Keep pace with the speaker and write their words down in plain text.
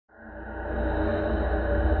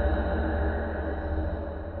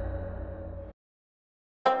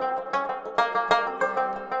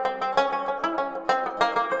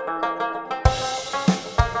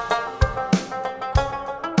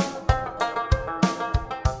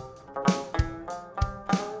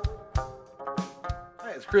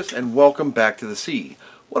Chris, and welcome back to the Sea.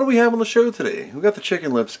 What do we have on the show today? We got the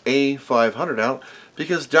Chicken Lips A500 out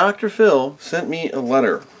because Dr. Phil sent me a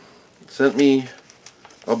letter. Sent me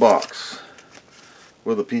a box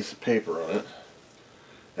with a piece of paper on it.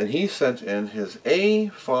 And he sent in his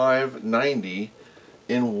A590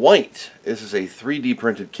 in white. This is a 3D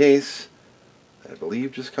printed case. I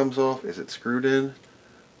believe just comes off. Is it screwed in?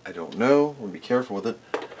 I don't know. We'll be careful with it.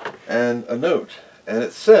 And a note. And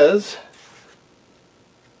it says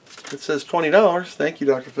 $20. Thank you,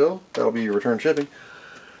 Dr. Phil. That'll be your return shipping.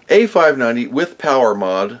 A590 with power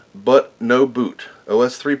mod, but no boot.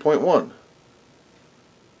 OS 3.1.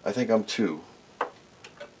 I think I'm 2.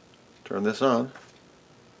 Turn this on.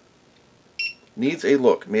 Needs a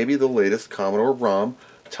look. Maybe the latest Commodore ROM.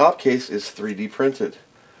 Top case is 3D printed.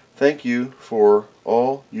 Thank you for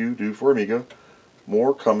all you do for Amiga.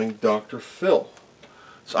 More coming, Dr. Phil.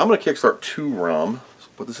 So I'm going to kickstart 2 ROM. So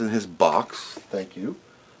put this in his box. Thank you.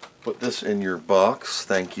 Put this in your box.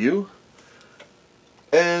 Thank you.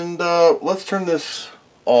 And let's turn this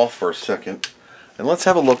off for a second. And let's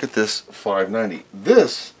have a look at this 590.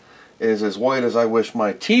 This is as white as I wish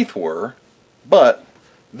my teeth were. But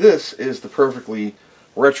this is the perfectly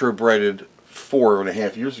retro-brighted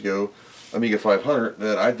 4.5 years ago Amiga 500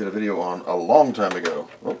 that I did a video on a long time ago.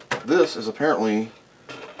 Oh, this is apparently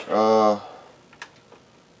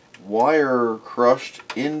wire crushed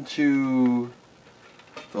into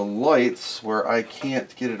the lights where I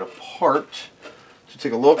can't get it apart. To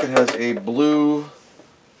take a look, it has a blue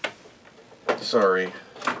Zulu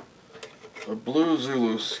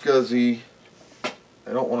SCSI.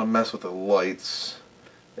 I don't want to mess with the lights.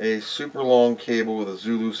 A super long cable with a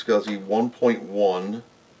Zulu SCSI 1.1,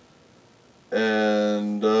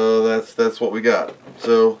 and that's what we got.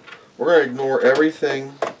 So we're going to ignore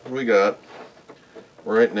everything we got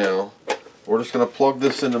right now. We're just going to plug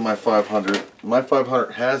this into my 500. My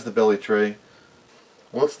 500 has the belly tray.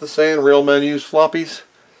 What's the saying? Real men use floppies?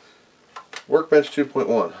 Workbench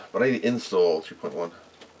 2.1, but I need to install 2.1.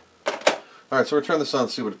 Alright, so we're turning this on and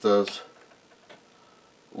see what it does.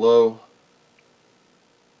 Low.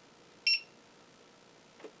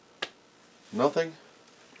 Nothing.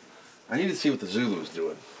 I need to see what the Zulu is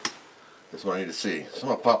doing. That's what I need to see. So I'm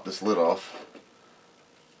going to pop this lid off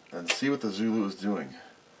and see what the Zulu is doing.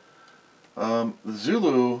 The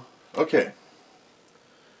Zulu, okay.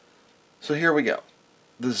 So here we go.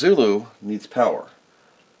 The Zulu needs power.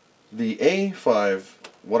 The A5,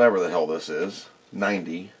 whatever the hell this is,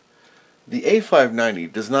 90, the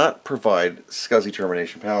A590 does not provide SCSI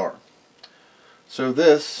termination power. So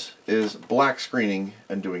this is black screening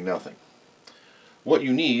and doing nothing. What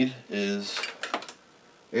you need is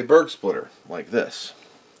a Berg splitter like this,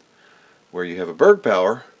 where you have a Berg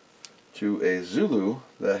power to a Zulu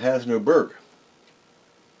that has no Berg.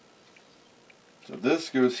 So this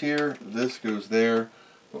goes here, this goes there,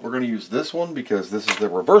 but we're going to use this one because this is the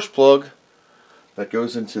reverse plug that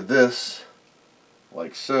goes into this,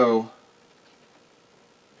 like so,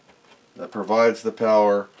 that provides the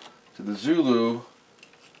power to the Zulu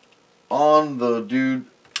on the dude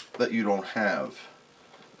that you don't have.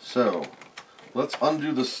 So let's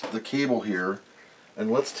undo the cable here,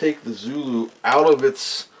 and let's take the Zulu out of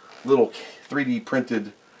its little 3D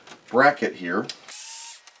printed bracket here.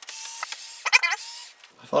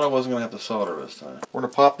 I thought I wasn't going to have to solder this time. We're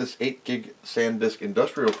going to pop this 8 gig SanDisk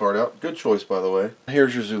industrial card out. Good choice, by the way.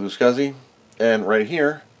 Here's your Zulu SCSI, and right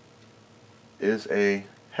here is a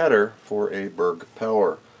header for a Berg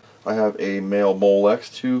power. I have a male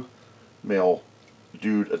Molex to male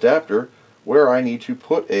dude adapter where I need to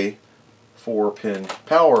put a 4-pin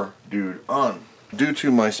power dude on. Due to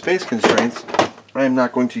my space constraints, I am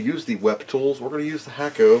not going to use the WepTools. We're going to use the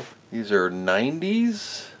Hacko. These are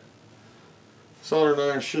 90s. Soldering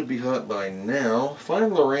iron should be hot by now.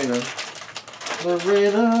 Find Loreana.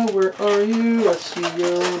 Loreana, where are you? I see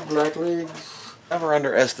your black legs. Never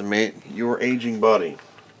underestimate your aging body.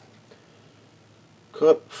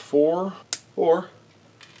 Cut 4, or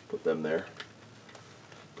put them there.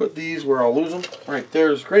 Put these where I'll lose them. Right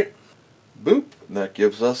there is great. Boop. And that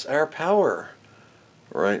gives us our power.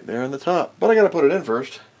 Right there on the top. But I gotta put it in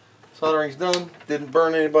first. Soldering's done. Didn't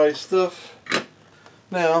burn anybody's stuff.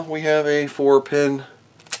 Now we have a 4-pin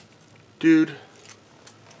dude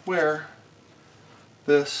where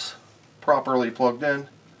this properly plugged in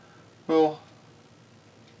will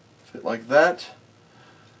fit like that.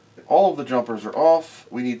 All of the jumpers are off.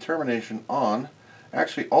 We need termination on.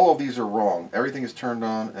 Actually, all of these are wrong. Everything is turned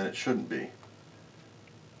on and it shouldn't be.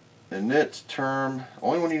 Init, term.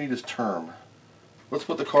 Only one you need is term. Let's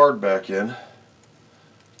put the card back in.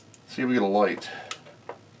 See if we get a light.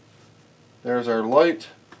 There's our light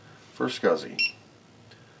for SCSI.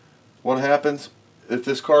 What happens if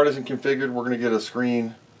this card isn't configured? We're going to get a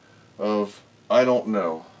screen of I don't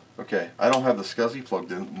know. Okay, I don't have the SCSI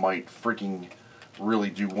plugged in. Might freaking really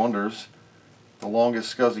do wonders. The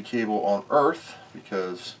longest SCSI cable on Earth,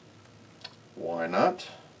 because why not?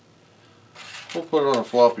 We'll put it on a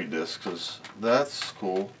floppy disk because that's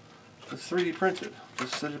cool. It's 3D printed.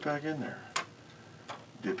 Just sit it back in there.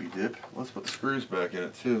 Dippy dip. Let's put the screws back in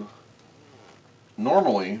it too.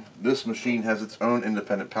 Normally, this machine has its own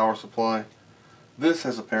independent power supply. This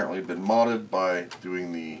has apparently been modded by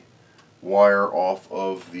doing the wire off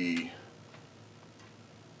of the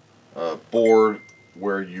board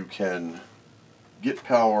where you can get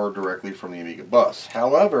power directly from the Amiga bus.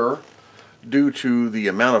 However, due to the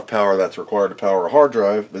amount of power that's required to power a hard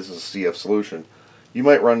drive, this is a CF solution, you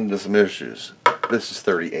might run into some issues. This is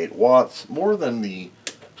 38 watts, more than the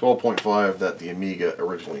 12.5 that the Amiga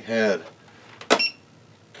originally had.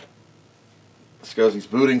 SCSI's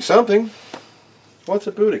booting something. What's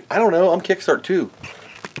it booting? I don't know. I'm Kickstart 2.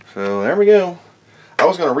 So there we go. I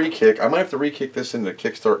was going to re-kick. I might have to re-kick this into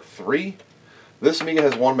Kickstart 3. This Amiga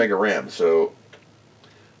has 1 mega RAM, so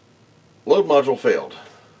load module failed.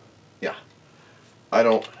 Yeah. I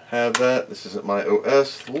don't have that. This isn't my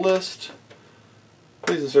OS list.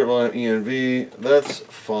 Please insert line ENV. That's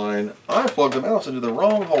fine. I plugged the mouse into the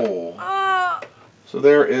wrong hole. So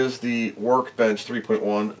there is the Workbench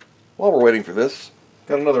 3.1. While we're waiting for this,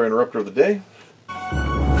 got another interrupter of the day.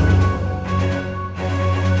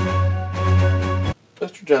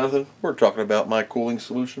 Mr. Jonathan, we're talking about my cooling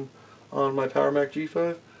solution on my Power Mac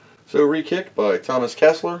G5. So Re-Kick by Thomas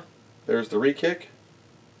Kessler. There's the Re-Kick.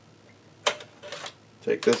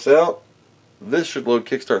 Take this out. This should load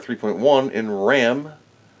Kickstart 3.1 in RAM.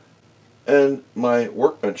 And my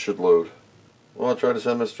Workbench should load. Well, I tried to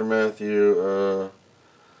send Mr. Matthew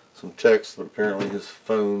some text, but apparently his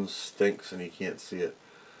phone stinks and he can't see it.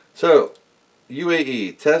 So,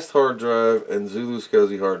 UAE, test hard drive, and Zulu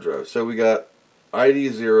SCSI hard drive. So we got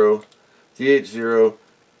ID0, DH0,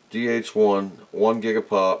 DH1, 1 gig a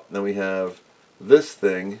pop. Then we have this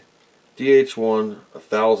thing, DH1,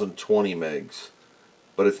 1020 megs,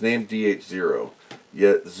 but it's named DH0.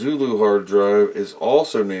 Yet Zulu hard drive is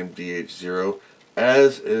also named DH0,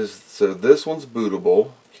 as is, so this one's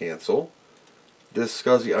bootable, cancel. This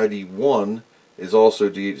SCSI ID1 is also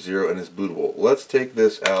DH0 and is bootable. Let's take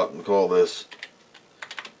this out and call this,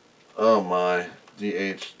 oh my,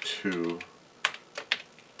 DH2.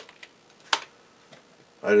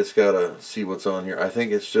 I just gotta see what's on here. I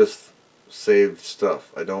think it's just saved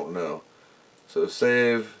stuff. I don't know. So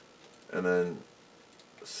save, and then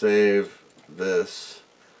save this.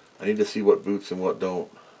 I need to see what boots and what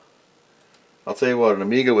don't. I'll tell you what, an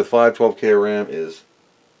Amiga with 512K RAM is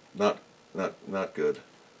not good.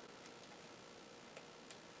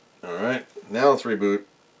 Alright, now let's reboot.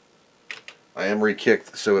 I am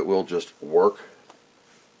re-kicked, so it will just work.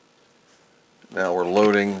 Now we're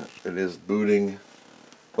loading. It is booting.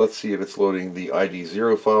 Let's see if it's loading the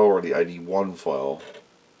ID0 file or the ID1 file.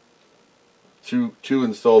 Two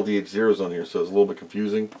installed DH0s on here, so it's a little bit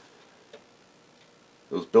confusing.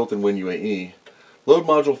 It was built in WinUAE. Load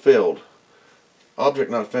module failed. Object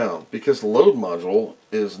not found. Because the load module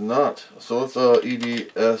is not. So let's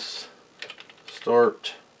EDS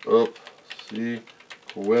start up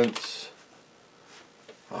sequence.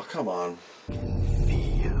 Oh, come on.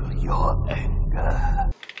 Feel your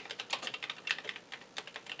anger.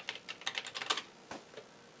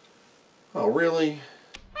 Oh, really?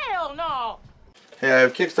 Hell no! Hey, I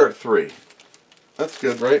have Kickstart 3. That's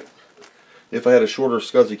good, right? If I had a shorter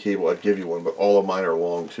SCSI cable, I'd give you one, but all of mine are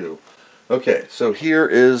long too. Okay, so here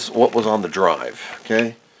is what was on the drive.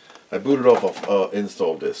 Okay, I booted off of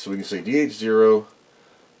install disk, so we can say DH0.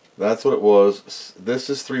 That's what it was. This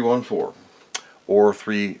is 314 or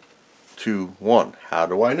 321. How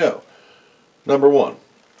do I know? Number one,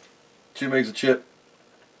 2 megs of chip,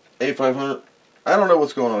 A500. I don't know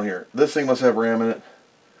what's going on here. This thing must have RAM in it.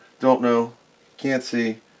 Don't know. Can't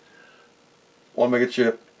see. 1 mega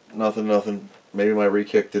chip. Nothing. Maybe my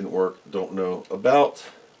re-kick didn't work. Don't know. About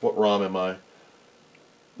what ROM am I?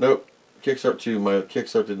 Nope. Kickstart 2. My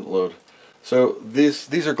Kickstart didn't load. So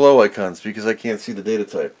these are glow icons because I can't see the data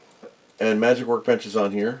type. And Magic Workbench is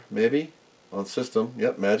on here. Maybe on system.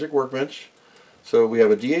 Yep. Magic Workbench. So we have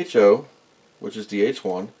a DHO, which is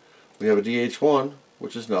DH1. We have a DH1,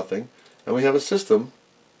 which is nothing. And we have a system,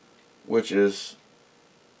 which is,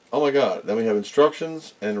 oh my god, then we have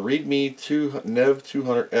instructions and readme to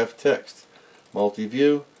nev200f text.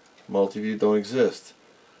 Multi-view don't exist.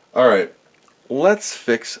 Alright, let's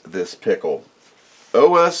fix this pickle.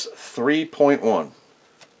 OS 3.1.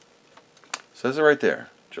 Says it right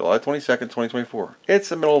there. July 22nd, 2024. It's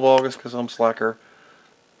the middle of August because I'm slacker.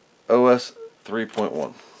 OS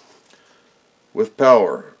 3.1. With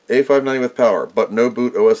power. A590 with power, but no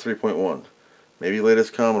boot OS 3.1. Maybe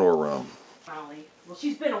latest Commodore ROM. Finally. Well,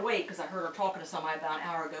 she's been awake because I heard her talking to somebody about an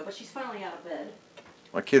hour ago, but she's finally out of bed.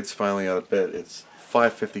 My kid's finally out of bed. It's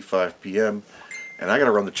 5:55 p.m. and I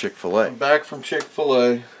gotta run to Chick-fil-A. I'm back from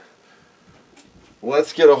Chick-fil-A.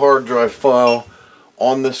 Let's get a hard drive file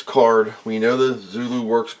on this card. We know the Zulu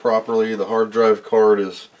works properly. The hard drive card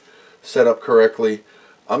is set up correctly.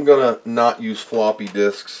 I'm gonna not use floppy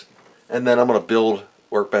disks, and then I'm gonna build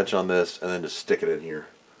Workbench on this and then just stick it in here.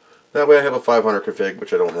 That way I have a 500 config,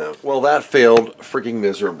 which I don't have. Well, that failed freaking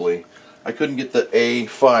miserably. I couldn't get the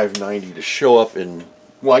A590 to show up in...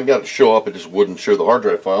 Well, I got it to show up, it just wouldn't show the hard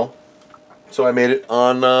drive file. So I made it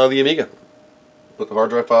on the Amiga. Put the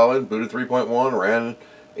hard drive file in, booted 3.1, ran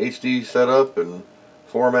HD setup, and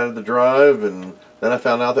formatted the drive, and then I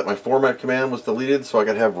found out that my format command was deleted so I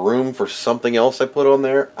could have room for something else I put on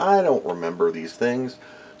there. I don't remember these things.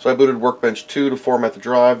 So I booted Workbench 2 to format the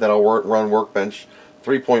drive. Then I'll run Workbench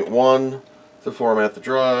 3.1 to format the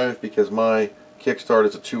drive because my kickstart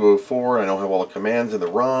is a 204 and I don't have all the commands in the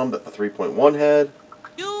ROM that the 3.1 had.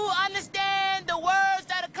 You understand the words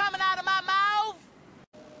that are coming out of my mouth?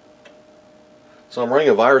 So I'm running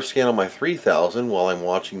a virus scan on my 3000 while I'm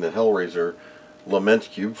watching the Hellraiser Lament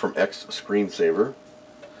Cube from X Screensaver.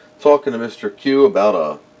 Talking to Mr. Q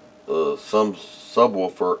about some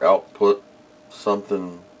subwoofer output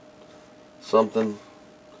something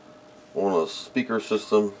on a speaker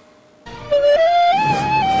system.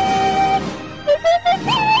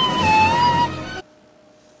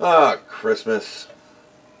 Ah, Christmas.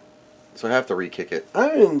 So I have to re-kick it.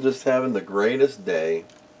 I'm just having the greatest day.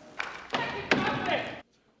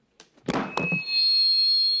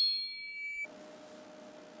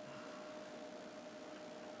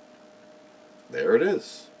 There it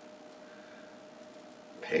is.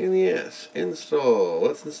 Pain in the ass. Install.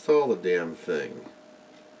 Let's install the damn thing.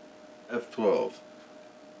 F12.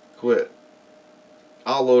 Quit.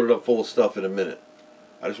 I'll load it up full of stuff in a minute.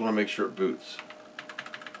 I just want to make sure it boots.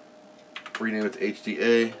 Rename it to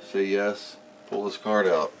HDA. Say yes. Pull this card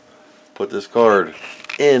out. Put this card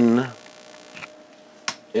in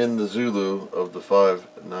the Zulu of the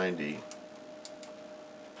 590.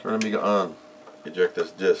 Turn Amiga on. Eject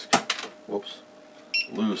this disk. Whoops.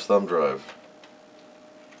 Lose thumb drive.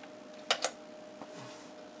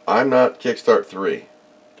 I'm not Kickstart 3.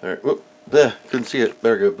 Alright, whoop. Bleh, couldn't see it.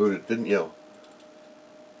 There we go, booted. Didn't yell.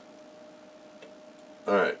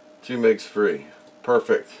 Alright, 2 megs free.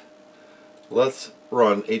 Perfect. Let's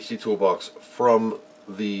run HD Toolbox from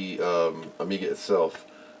the Amiga itself.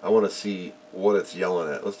 I want to see what it's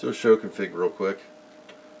yelling at. Let's do a show config real quick.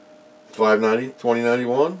 590,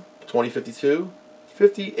 2091, 2052,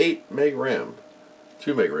 58 meg RAM.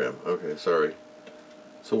 2 meg RAM. Okay, sorry.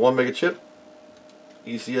 So 1 mega chip.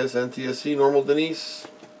 ECS, NTSC, normal Denise.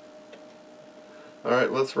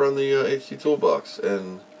 Alright, let's run the HD Toolbox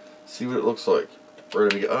and see what it looks like.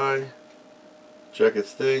 Right Amiga I. Check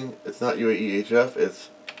its thing. It's not UAE-HF, it's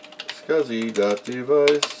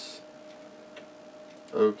scsi.device.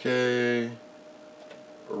 Okay.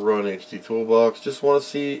 Run HD Toolbox. Just want to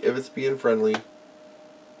see if it's being friendly.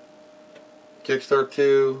 Kickstart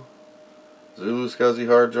 2. Zulu SCSI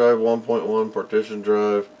hard drive 1.1 partition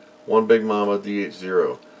drive. 1 Big Mama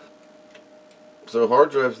DH0. So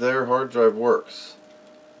hard drive's there, hard drive works.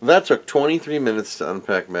 That took 23 minutes to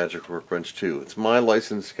unpack Magic Workbench 2. It's my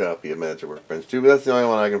licensed copy of Magic Workbench 2, but that's the only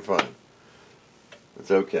one I can find.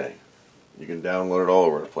 It's okay. You can download it all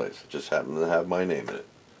over the place. It just happens to have my name in it.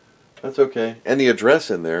 That's okay. And the address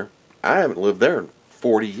in there, I haven't lived there in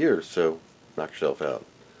 40 years, so knock yourself out.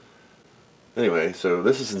 Anyway, so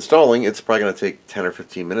this is installing. It's probably going to take 10 or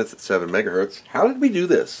 15 minutes at 7 megahertz. How did we do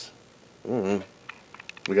this? We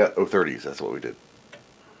got 030s, that's what we did.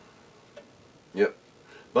 Yep.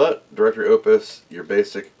 But, Directory Opus, your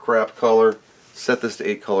basic crap color. Set this to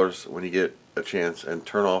 8 colors when you get a chance and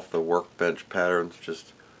turn off the Workbench patterns.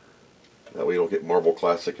 Just that way you don't get Marble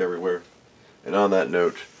Classic everywhere. And on that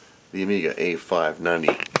note, the Amiga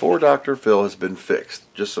A590 for Dr. Phil has been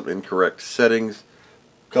fixed. Just some incorrect settings.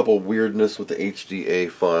 Couple weirdness with the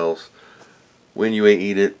HDA files. When you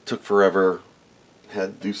AE'd it, took forever.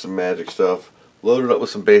 Had to do some magic stuff. Loaded up with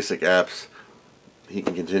some basic apps. He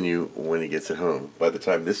can continue when he gets it home. By the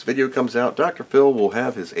time this video comes out, Dr. Phil will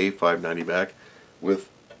have his A590 back with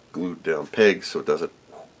glued down pegs so it doesn't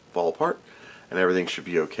fall apart, and everything should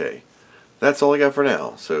be okay. That's all I got for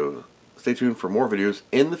now, so stay tuned for more videos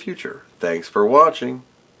in the future. Thanks for watching,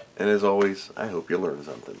 and as always, I hope you learned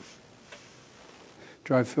something.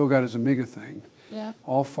 Drive Phil got his Amiga thing. Yeah.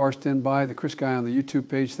 All farsed in by the Chris guy on the YouTube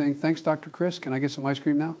page thing. Thanks, Dr. Chris. Can I get some ice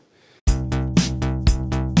cream now?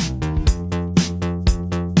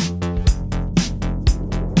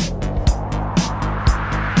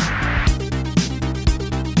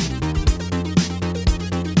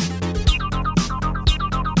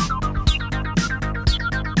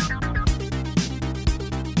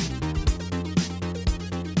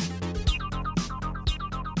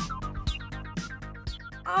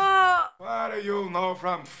 What do you know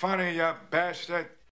from funny, you bastard?